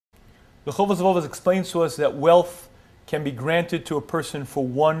The Chovos HaLevavos explains to us that wealth can be granted to a person for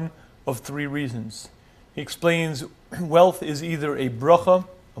one of three reasons. He explains wealth is either a bracha,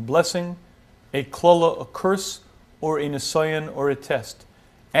 a blessing, a klala, a curse, or a nisayon, or a test.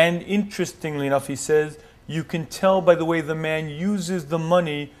 And interestingly enough, he says, you can tell by the way the man uses the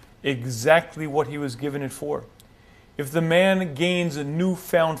money exactly what he was given it for. If the man gains a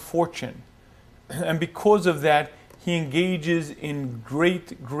newfound fortune, and because of that, he engages in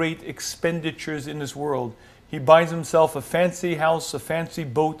great expenditures in this world. He buys himself a fancy house, a fancy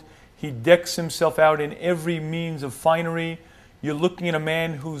boat. He decks himself out in every means of finery. You're looking at a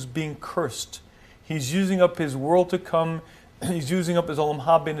man who's being cursed. He's using up his world to come. He's using up his olam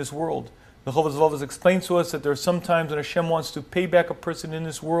haba in this world. The Chovos HaLevavos explains to us that there are some times when Hashem wants to pay back a person in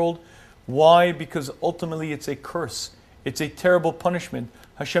this world. Why? Because ultimately it's a curse. It's a terrible punishment.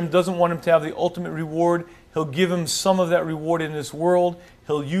 Hashem doesn't want him to have the ultimate reward. He'll give him some of that reward in this world.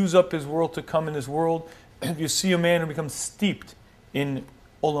 He'll use up his world to come in this world. If you see a man who becomes steeped in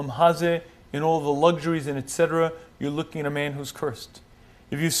olam hazeh, in all the luxuries and etc., you're looking at a man who's cursed.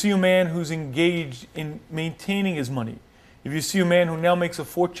 If you see a man who's engaged in maintaining his money, if you see a man who now makes a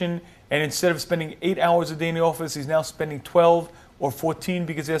fortune and instead of spending 8 hours a day in the office, he's now spending 12 or 14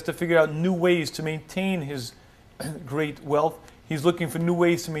 because he has to figure out new ways to maintain his great wealth. He's looking for new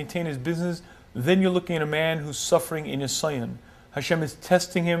ways to maintain his business. Then you're looking at a man who's suffering in his sayon. Hashem is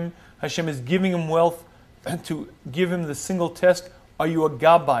testing him. Hashem is giving him wealth to give him the single test. Are you a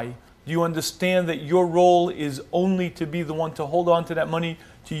gabbai? Do you understand that your role is only to be the one to hold on to that money,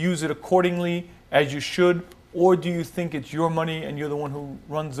 to use it accordingly as you should? Or do you think it's your money and you're the one who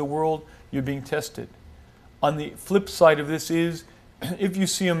runs the world? You're being tested. On the flip side of this is, if you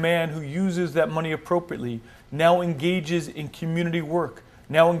see a man who uses that money appropriately, now engages in community work,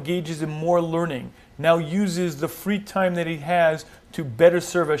 now engages in more learning, now uses the free time that he has to better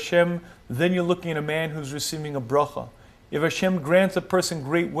serve Hashem, then you're looking at a man who's receiving a bracha. If Hashem grants a person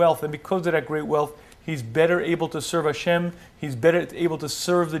great wealth, and because of that great wealth, he's better able to serve Hashem, he's better able to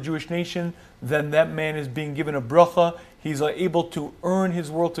serve the Jewish nation, then that man is being given a bracha. He's able to earn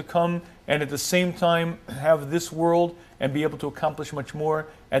his world to come, and at the same time have this world and be able to accomplish much more.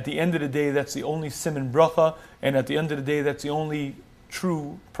 At the end of the day, that's the only siman bracha, and at the end of the day, that's the only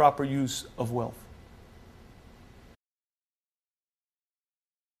true, proper use of wealth.